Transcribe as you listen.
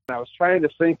I was trying to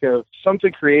think of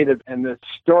something creative, and the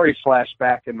story flashed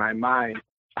back in my mind.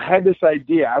 I had this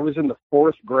idea. I was in the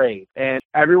 4th grade, and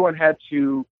everyone had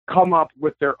to come up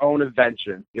with their own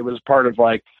invention. It was part of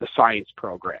like the science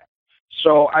program.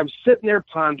 So I'm sitting there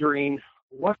pondering,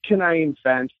 what can I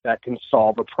invent that can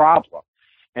solve a problem?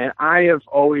 And I have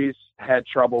always had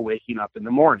trouble waking up in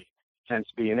the morning, hence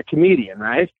being a comedian,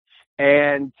 right?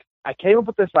 And I came up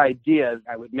with this idea.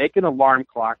 I would make an alarm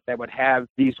clock that would have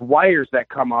these wires that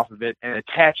come off of it and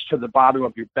attach to the bottom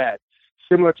of your bed,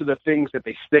 similar to the things that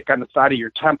they stick on the side of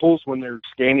your temples when they're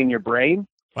scanning your brain.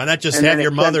 Why not just have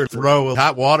your mother throw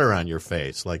hot water on your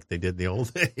face like they did in the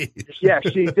old days? Yeah,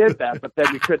 she did that, but then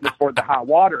we couldn't afford the hot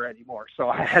water anymore, so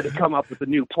I had to come up with a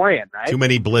new plan, right? Too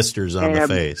many blisters on the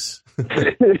face.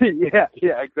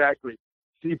 yeah, exactly.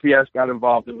 CPS got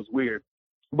involved. It was weird.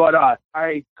 But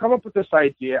I come up with this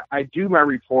idea. I do my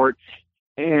report,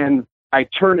 and I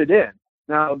turn it in.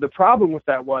 Now, the problem with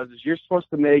that is you're supposed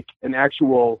to make an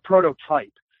actual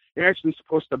prototype. You're actually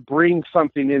supposed to bring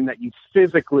something in that you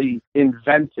physically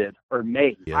invented or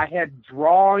made. Yeah. I had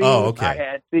drawings. I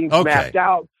had things mapped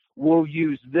out. We'll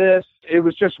use this. It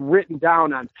was just written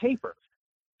down on paper.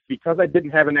 Because I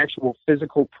didn't have an actual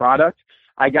physical product,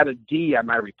 I got a D on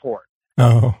my report.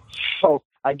 Oh. So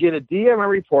I get a D on my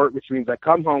report, which means I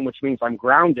come home, which means I'm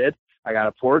grounded. I got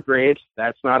a poor grade.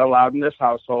 That's not allowed in this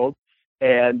household.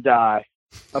 And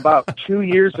about 2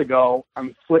 years ago,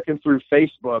 I'm flicking through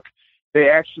Facebook. They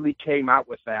actually came out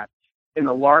with that. An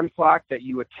alarm clock that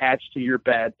you attach to your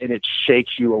bed, and it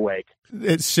shakes you awake.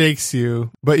 It shakes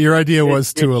you, but your idea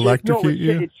was to electrocute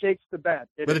you? It shakes the bed.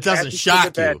 But it doesn't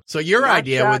shock you. So your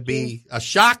idea would be a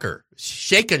shocker,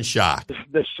 shake and shock.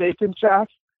 The shake and shock?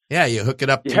 Yeah, you hook it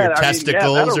up to your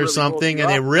testicles or something,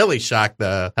 and it really shock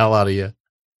the hell out of you.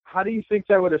 How do you think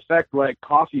that would affect, like,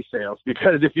 coffee sales?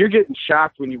 Because if you're getting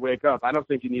shocked when you wake up, I don't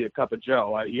think you need a cup of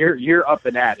joe. You're up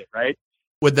and at it, right?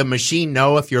 Would the machine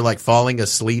know if you're like falling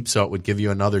asleep so it would give you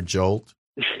another jolt?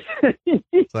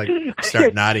 It's like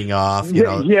start nodding off, you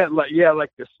know? Yeah,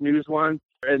 like the snooze one.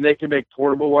 And they can make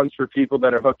portable ones for people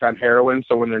that are hooked on heroin.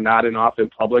 So when they're nodding off in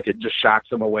public, it just shocks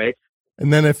them awake.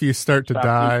 And then if you start to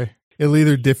die, it'll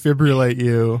either defibrillate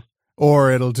you or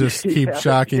it'll just keep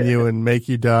shocking you and make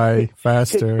you die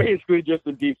faster. It's basically just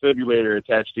a defibrillator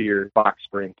attached to your box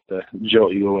spring to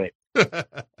jolt you awake.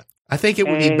 I think it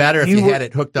would be better if you had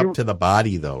it hooked up to the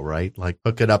body, though, right? Like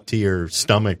hook it up to your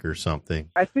stomach or something.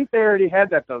 I think they already had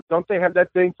that, though. Don't they have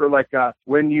that thing for, like,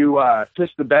 when you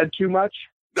piss the bed too much?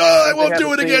 No, I won't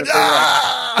do it again.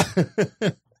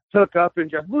 Hook up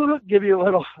and just give you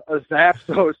a zap,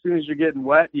 so as soon as you're getting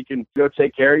wet, you can go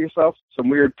take care of yourself. Some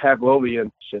weird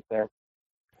Pavlovian shit there.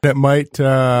 That might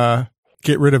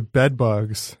get rid of bed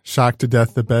bugs. Shock to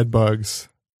death the bed bugs.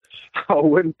 Oh,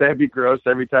 wouldn't that be gross?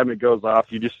 Every time it goes off,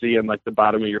 you just see in like the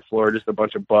bottom of your floor just a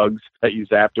bunch of bugs that you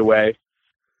zapped away.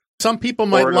 Some people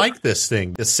might like this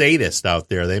thing. The sadist out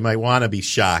there, they might want to be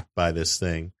shocked by this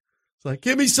thing. It's like,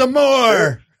 give me some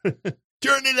more.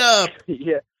 Turn it up.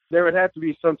 Yeah, there would have to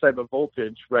be some type of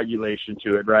voltage regulation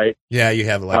to it, right? Yeah, you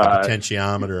have like a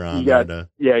potentiometer on there.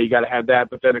 Yeah, you got to have that.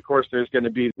 But then, of course, there's going to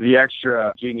be the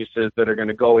extra geniuses that are going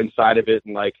to go inside of it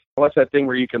and like, what's that thing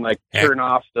where you can like turn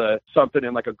off something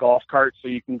in like a golf cart so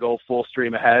you can go full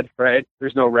stream ahead, right?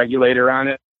 There's no regulator on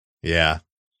it. Yeah.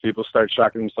 People start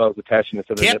shocking themselves, attaching it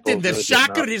to the Captain, nipples. The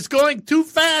shocker is going too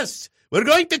fast. We're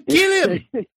going to kill him.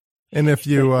 And if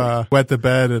you wet the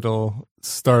bed, it'll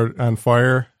start on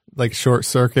fire, like short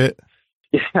circuit.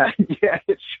 Yeah,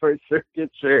 it's short circuit,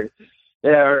 sure.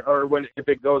 Yeah, or if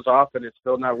it goes off and it's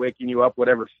still not waking you up,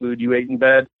 whatever food you ate in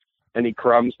bed, any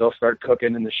crumbs, they'll start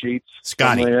cooking in the sheets.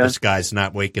 Scotty, this guy's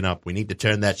not waking up. We need to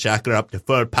turn that shocker up to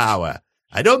full power.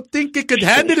 I don't think it could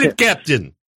handle it,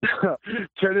 Captain.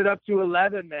 Turn it up to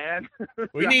 11, man.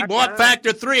 We need Warp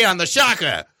Factor 3 on the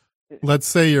shocker. Let's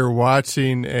say you're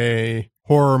watching a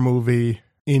horror movie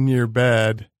in your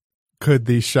bed. Could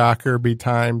the shocker be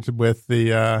timed with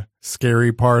the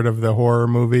scary part of the horror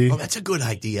movie? Oh, that's a good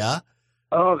idea.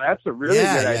 Oh, that's a really good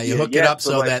idea. Yeah, you hook it up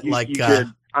so that you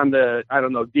could, on the, I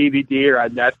don't know, DVD or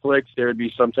on Netflix, there would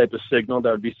be some type of signal that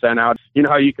would be sent out. You know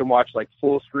how you can watch like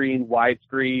full screen,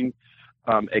 widescreen,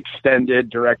 extended,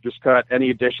 director's cut, any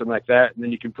edition like that, and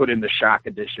then you can put in the shock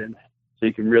edition so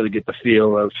you can really get the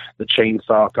feel of the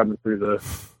chainsaw coming through the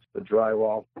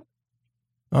drywall.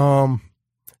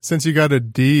 Since you got a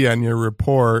D on your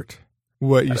report,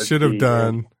 what you should have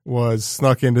done was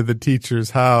snuck into the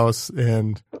teacher's house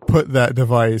and put that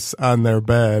device on their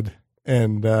bed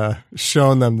and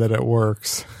shown them that it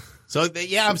works. So,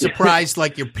 I'm surprised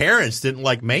like your parents didn't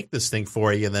like make this thing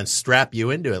for you and then strap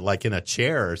you into it like in a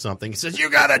chair or something. He says, you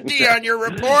got a D on your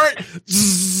report?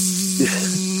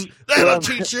 That'll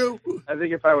teach you. I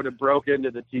think if I would have broke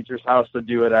into the teacher's house to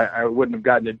do it, I wouldn't have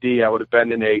gotten a D. I would have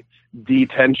been in a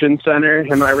detention center.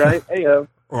 Am I right? Hey-o.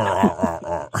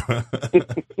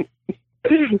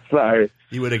 Sorry.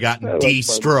 You would have gotten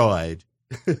destroyed.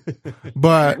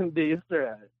 But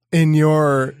in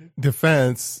your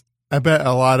defense, I bet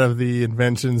a lot of the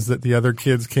inventions that the other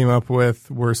kids came up with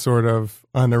were sort of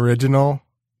unoriginal.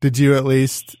 Did you at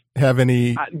least have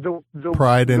any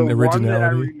pride in originality? The one that I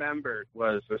remembered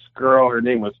was this girl, her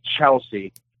name was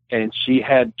Chelsea, and she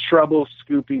had trouble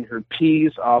scooping her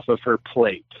peas off of her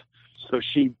plate. So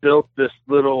she built this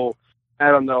little, I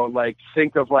don't know, like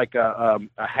think of like a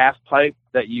half pipe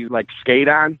that you like skate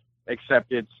on,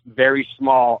 except it's very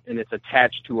small and it's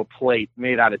attached to a plate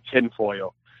made out of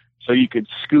tinfoil. So you could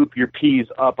scoop your peas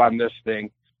up on this thing,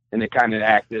 and it kind of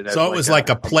acted as so it was like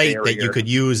a plate barrier that you could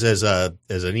use as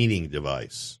an eating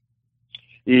device.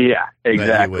 Yeah,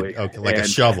 exactly. Like a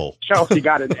shovel. Chelsea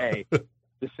got an A.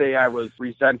 To say I was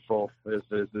resentful is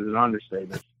an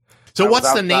understatement. So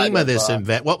what's the name of this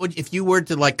invent? What would, if you were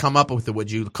to like come up with it, would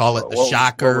you call it the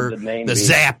shocker, the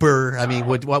zapper? I mean,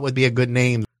 what would be a good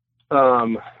name?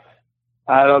 I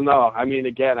don't know. I mean,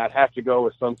 again, I'd have to go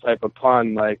with some type of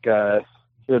pun, like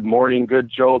good morning, good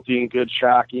jolting, good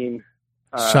shocking.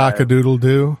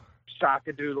 Shock-a-doodle-doo.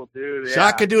 Shock-a-doodle-doo, yeah.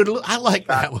 Shock-a-doodle. I like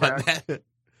that one.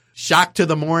 Shock to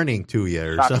the morning to you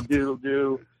or something.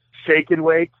 Shock-a-doodle-doo. Shake and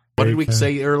wake. What did we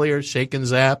say earlier? Shake and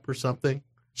zap or something?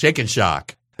 Shake and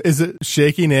shock. Is it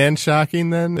shaking and shocking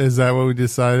then? Is that what we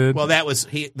decided? Well, that was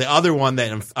the other one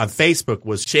that on Facebook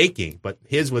was shaking, but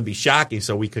his would be shocking,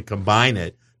 so we could combine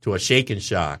it to a shake and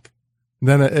shock.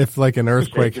 Then if like an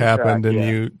earthquake happened and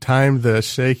you timed the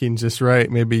shaking just right,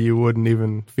 maybe you wouldn't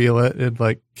even feel it. It'd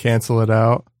like cancel it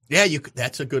out. Yeah,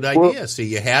 that's a good idea. Well, so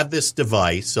you have this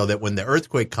device so that when the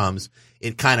earthquake comes,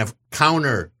 it kind of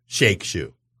counter shakes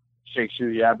you. Shakes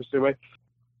you the opposite way.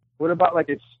 What about like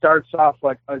it starts off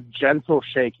like a gentle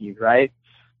shaking, right?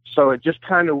 So it just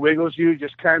kind of wiggles you,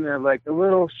 just kind of like a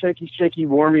little shaky,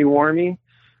 warmy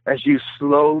as you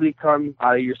slowly come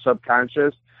out of your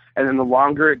subconscious. And then the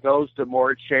longer it goes, the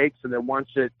more it shakes. And then once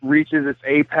it reaches its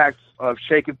apex of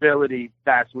shakeability,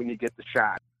 that's when you get the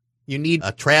shot. You need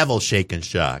a travel shake and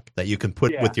shock that you can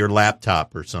put with your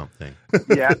laptop or something.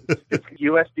 Yeah, it's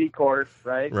USB cord,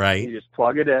 right? Right. You just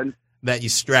plug it in. That you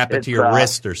strap it to your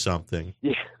wrist or something.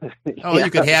 Yeah. Oh, you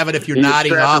could have it if you're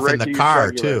nodding off in the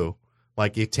car, too.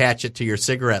 Like you attach it to your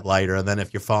cigarette lighter, and then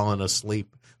if you're falling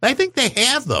asleep. I think they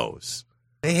have those.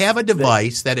 They have a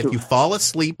device that if you fall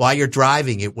asleep while you're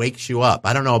driving, it wakes you up.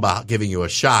 I don't know about giving you a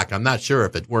shock. I'm not sure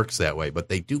if it works that way, but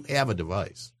they do have a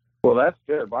device. Well, that's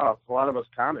good. Wow, a lot of us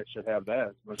comics should have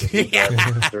that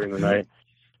during the night.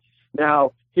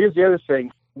 Now, here's the other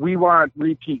thing. We want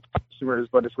repeat customers,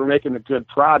 but if we're making a good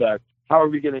product, how are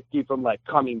we going to keep them like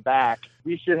coming back?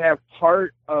 We should have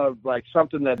part of like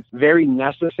something that's very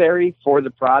necessary for the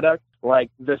product,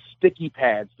 like the sticky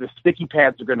pads. The sticky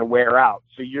pads are going to wear out,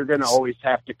 so you're going to always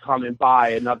have to come and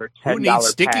buy another $10 Who needs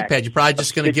sticky pads? You're probably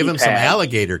just going to give them some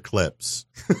alligator clips.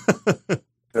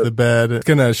 The bed, it's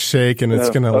going to shake and it's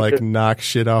going to like knock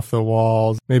shit off the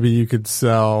walls. Maybe you could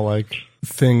sell like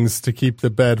things to keep the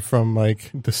bed from like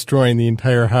destroying the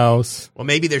entire house. Well,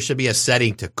 maybe there should be a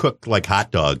setting to cook like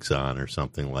hot dogs on or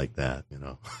something like that. You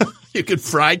know, you could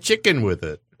fry chicken with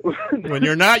it. When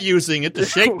you're not using it to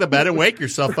shake the bed and wake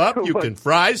yourself up, you can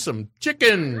fry some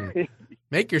chicken.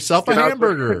 Make yourself a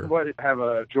hamburger. Have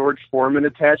a George Foreman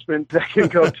attachment that can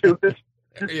go to it.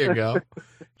 There you go.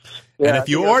 And if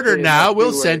you order now,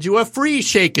 we'll send you a free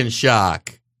shake and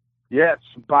shock. Yes,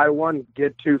 buy one,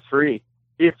 get two free.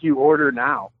 If you order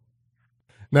now.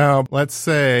 Now, let's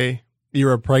say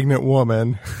you're a pregnant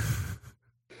woman.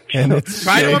 And it's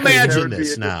try to imagine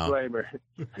this now.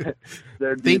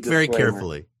 Think very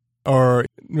carefully. Or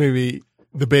maybe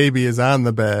the baby is on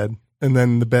the bed, and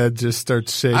then the bed just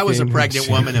starts shaking. I was a pregnant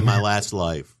woman in my last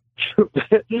life.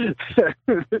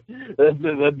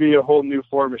 That'd be a whole new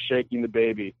form of shaking the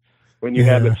baby. When you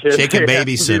have a kid, shaken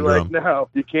baby syndrome. Like, no,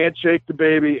 you can't shake the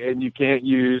baby, and you can't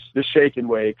use the shake and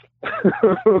wake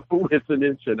with an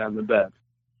infant on the bed.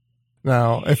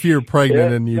 Now, if you're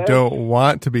pregnant and you don't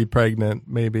want to be pregnant,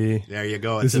 maybe there you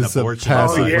go. It's an abortion.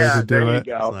 Passive way to do it.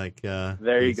 Go. Like,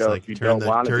 there you go. Like if you don't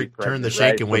want to be pregnant, turn the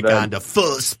shake and wake on to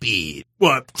full speed.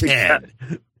 Warp 10.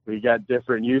 We got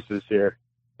different uses here.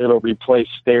 It'll replace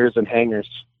stairs and hangers.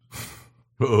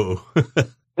 Oh.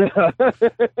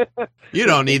 You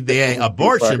don't need the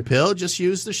abortion pill. Just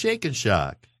use the shake and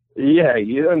shock. Yeah,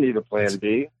 you don't need a plan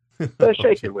B. The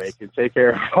shake and wake can take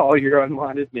care of all your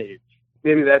unwanted needs.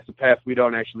 Maybe that's the path we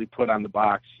don't actually put on the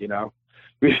box, you know.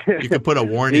 You could put a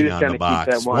warning on the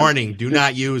box. Warning, do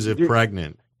not use if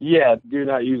pregnant. Yeah, do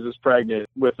not use this pregnant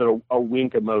with a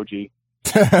wink emoji.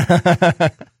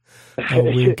 A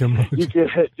wink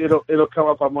emoji. It'll come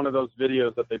up on one of those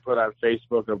videos that they put on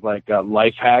Facebook of like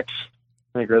life hacks.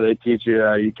 I think where they teach you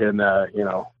you can I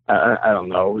don't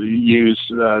know, use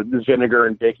vinegar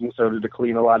and baking soda to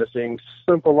clean a lot of things.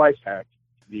 Simple life hack.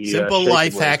 Simple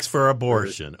life hacks for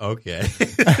abortion. Okay.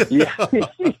 Yeah.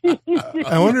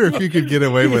 I wonder if you could get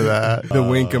away with that. The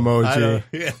wink emoji.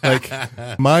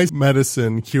 Like, my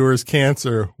medicine cures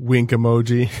cancer. Wink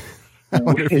emoji. I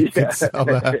wonder if you could sell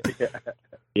that.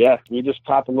 Yeah, you just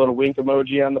pop a little wink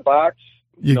emoji on the box.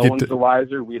 No one's the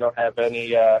wiser. We don't have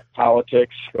any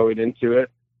politics going into it.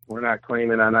 We're not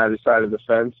claiming on either side of the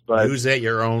fence. But use at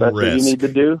your own that's risk. What you need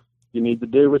to do. You need to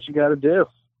do what you got to do.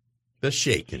 The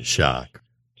shake and shock.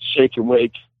 Shake and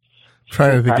wake.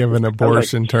 Trying to think of an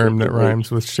abortion term that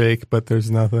rhymes with shake, but there's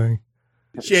nothing.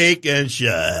 Shake and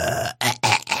shock.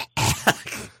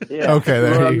 Yeah. Okay,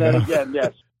 there you go. Again,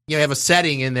 yes. You have a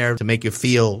setting in there to make you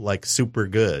feel like super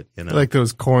good, you know, like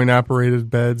those coin-operated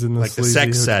beds in the like the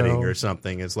sex hotel setting or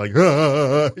something. It's like, you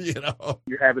know,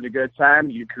 you're having a good time.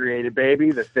 You create a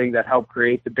baby. The thing that helped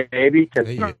create the baby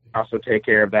can also take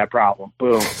care of that problem.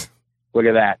 Boom! Look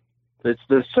at that. It's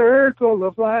the circle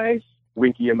of life.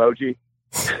 Winky emoji.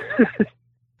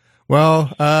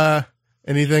 Well,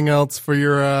 anything else for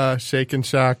your shake and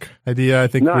shock idea? I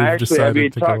think we've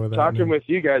decided to go with that. Talking with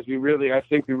you guys, I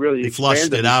think we really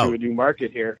flushed it out. Into a new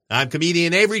market here. I'm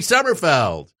comedian Avery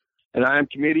Sommerfeld. And I'm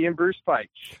comedian Bruce Pike.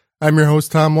 I'm your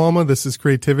host, Tom Walma. This is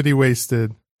Creativity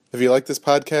Wasted. If you like this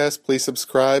podcast, please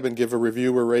subscribe and give a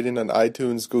review or rating on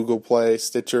iTunes, Google Play,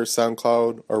 Stitcher,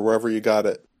 SoundCloud, or wherever you got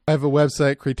it. I have a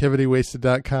website,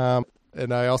 creativitywasted.com.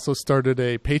 And I also started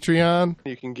a Patreon.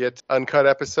 You can get uncut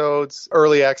episodes,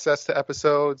 early access to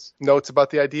episodes, notes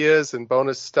about the ideas, and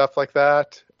bonus stuff like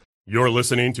that. You're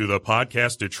listening to the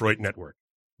Podcast Detroit Network.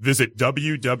 Visit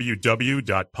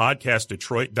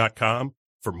www.podcastdetroit.com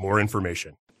for more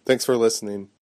information. Thanks for listening.